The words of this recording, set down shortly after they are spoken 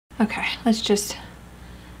Okay, let's just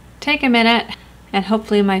take a minute and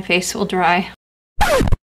hopefully my face will dry.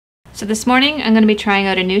 So this morning I'm going to be trying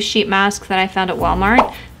out a new sheet mask that I found at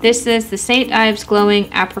Walmart. This is the St. Ives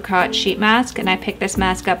Glowing Apricot sheet mask, and I picked this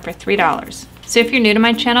mask up for $3. So if you're new to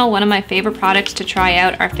my channel, one of my favorite products to try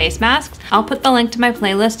out are face masks. I'll put the link to my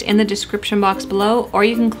playlist in the description box below, or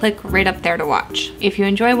you can click right up there to watch. If you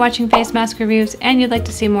enjoy watching face mask reviews and you'd like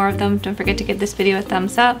to see more of them, don't forget to give this video a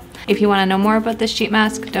thumbs up. If you want to know more about this sheet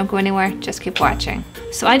mask, don't go anywhere, just keep watching.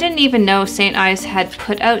 So I didn't even know St. Ives had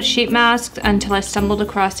put out sheet masks until I stumbled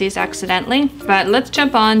across these accidentally. But let's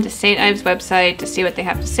jump on to St. Ives' website to see what they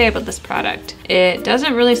have to say about this product. It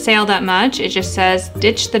doesn't really say all that much. It just says,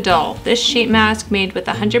 ditch the dull. This sheet mask made with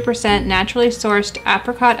 100% naturally sourced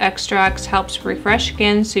apricot extracts helps refresh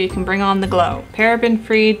skin so you can bring on the glow.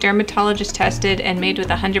 Paraben-free, dermatologist tested, and made with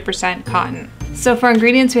 100% cotton. So for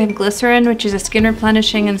ingredients, we have glycerin, which is a skin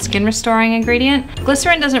replenishing and skin restoring ingredient.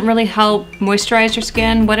 Glycerin doesn't really help moisturize your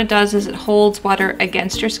skin. What it does is it holds water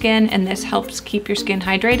against your skin, and this helps keep your skin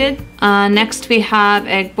hydrated. Next, we have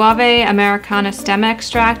a Guave Americana stem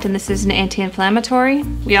extract, and this is an anti-inflammatory.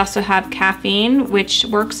 We also have caffeine, which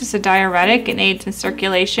works as a diuretic and aids in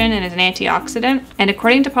circulation and is an antioxidant. And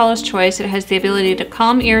according to Paula's Choice, it has the ability to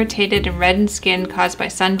calm irritated and reddened skin caused by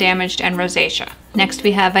sun damaged and rosacea. Next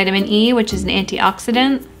we have vitamin E, which is an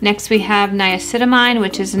antioxidant. Next we have niacinamide,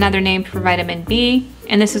 which is another name for vitamin B.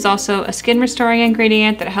 And this is also a skin restoring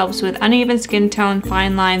ingredient that helps with uneven skin tone,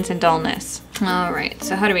 fine lines, and dullness. Alright,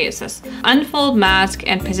 so how do we use this? Unfold mask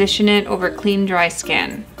and position it over clean, dry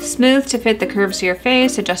skin. Smooth to fit the curves of your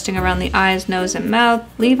face, adjusting around the eyes, nose, and mouth.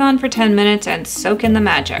 Leave on for 10 minutes and soak in the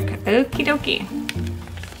magic. Okie dokie.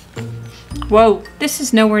 Whoa, this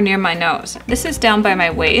is nowhere near my nose. This is down by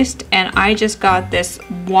my waist, and I just got this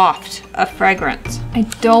waft of fragrance. I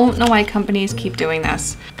don't know why companies keep doing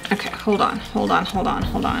this. Okay, hold on.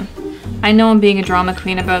 I know I'm being a drama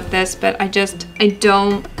queen about this, but I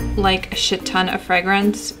don't like a shit ton of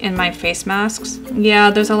fragrance in my face masks.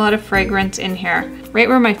 Yeah, there's a lot of fragrance in here. Right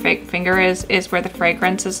where my finger is where the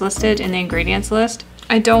fragrance is listed in the ingredients list.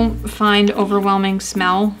 I don't find overwhelming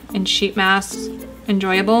smell in sheet masks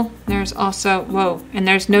enjoyable. There's also, whoa, and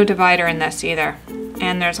there's no divider in this either.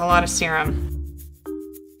 And there's a lot of serum.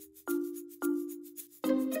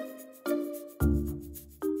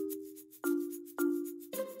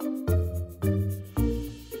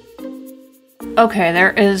 Okay,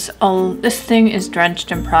 this thing is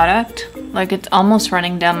drenched in product. Like, it's almost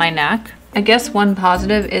running down my neck. I guess one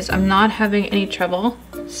positive is I'm not having any trouble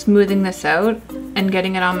smoothing this out and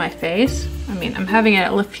getting it on my face. I mean, I'm having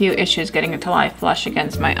a few issues getting it to lie flush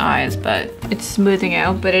against my eyes, but it's smoothing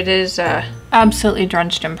out, but it is absolutely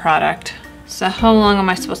drenched in product. So how long am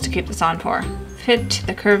I supposed to keep this on for? Fit to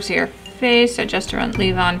the curves of your face, adjust around,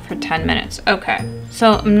 leave on for 10 minutes. Okay,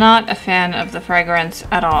 so I'm not a fan of the fragrance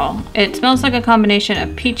at all. It smells like a combination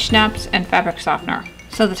of peach schnapps and fabric softener.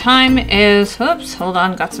 So the time is, oops, hold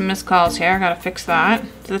on, got some missed calls here, gotta fix that.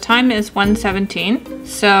 So the time is 1:17.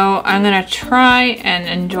 So I'm gonna try and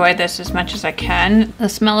enjoy this as much as I can. The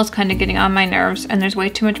smell is kind of getting on my nerves, and there's way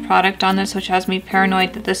too much product on this, which has me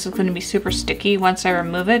paranoid that this is gonna be super sticky once I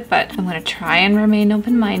remove it, but I'm gonna try and remain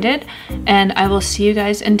open-minded, and I will see you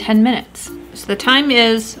guys in 10 minutes. So the time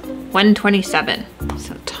is 1:27.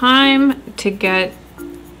 So time to get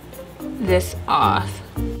this off.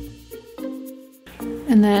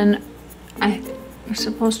 And then we're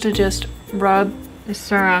supposed to just rub the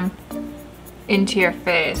serum into your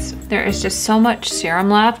face. There is just so much serum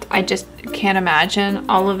left. I just can't imagine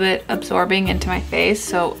all of it absorbing into my face.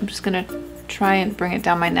 So I'm just gonna try and bring it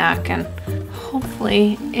down my neck, and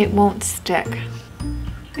hopefully it won't stick.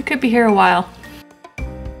 It could be here a while.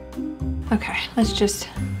 Okay, let's just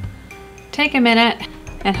take a minute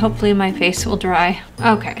and hopefully my face will dry.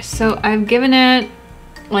 Okay, so I've given it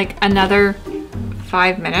like another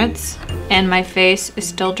 5 minutes and my face is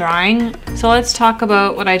still drying. So let's talk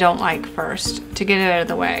about what I don't like first to get it out of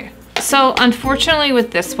the way. So unfortunately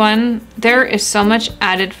with this one, there is so much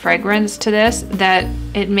added fragrance to this that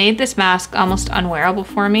it made this mask almost unwearable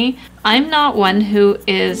for me. I'm not one who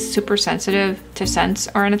is super sensitive to scents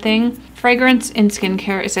or anything. Fragrance in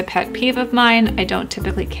skincare is a pet peeve of mine. I don't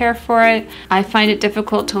typically care for it. I find it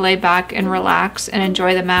difficult to lay back and relax and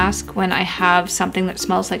enjoy the mask when I have something that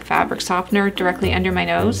smells like fabric softener directly under my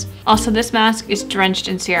nose. Also, this mask is drenched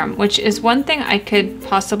in serum, which is one thing I could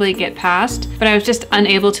possibly get past, but I was just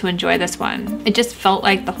unable to enjoy this one. It just felt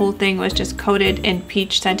like the whole thing was just coated in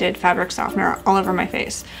peach scented fabric softener all over my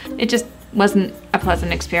face. It just wasn't a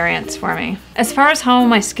pleasant experience for me. As far as how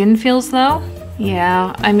my skin feels though,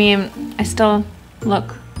 yeah, I mean, I still,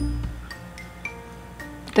 look.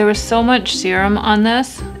 There was so much serum on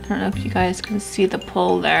this. don't know if you guys can see the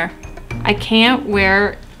pull there. I can't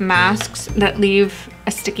wear masks that leave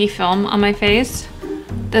a sticky film on my face.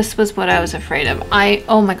 This was what I was afraid of.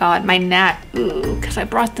 Oh my God, my neck. Ooh, because I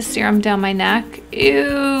brought the serum down my neck.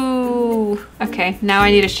 Ew. Okay, now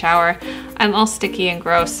I need a shower. I'm all sticky and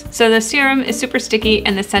gross. So the serum is super sticky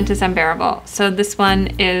and the scent is unbearable. So this one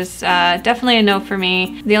is definitely a no for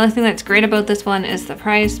me. The only thing that's great about this one is the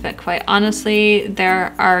price, but quite honestly,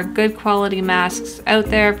 there are good quality masks out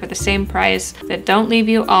there for the same price that don't leave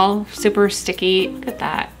you all super sticky. Look at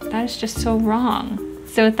that. That is just so wrong.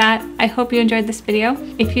 So with that, I hope you enjoyed this video.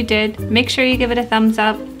 If you did, make sure you give it a thumbs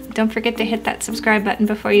up. Don't forget to hit that subscribe button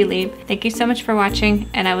before you leave. Thank you so much for watching,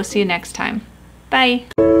 and I will see you next time.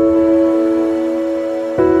 Bye.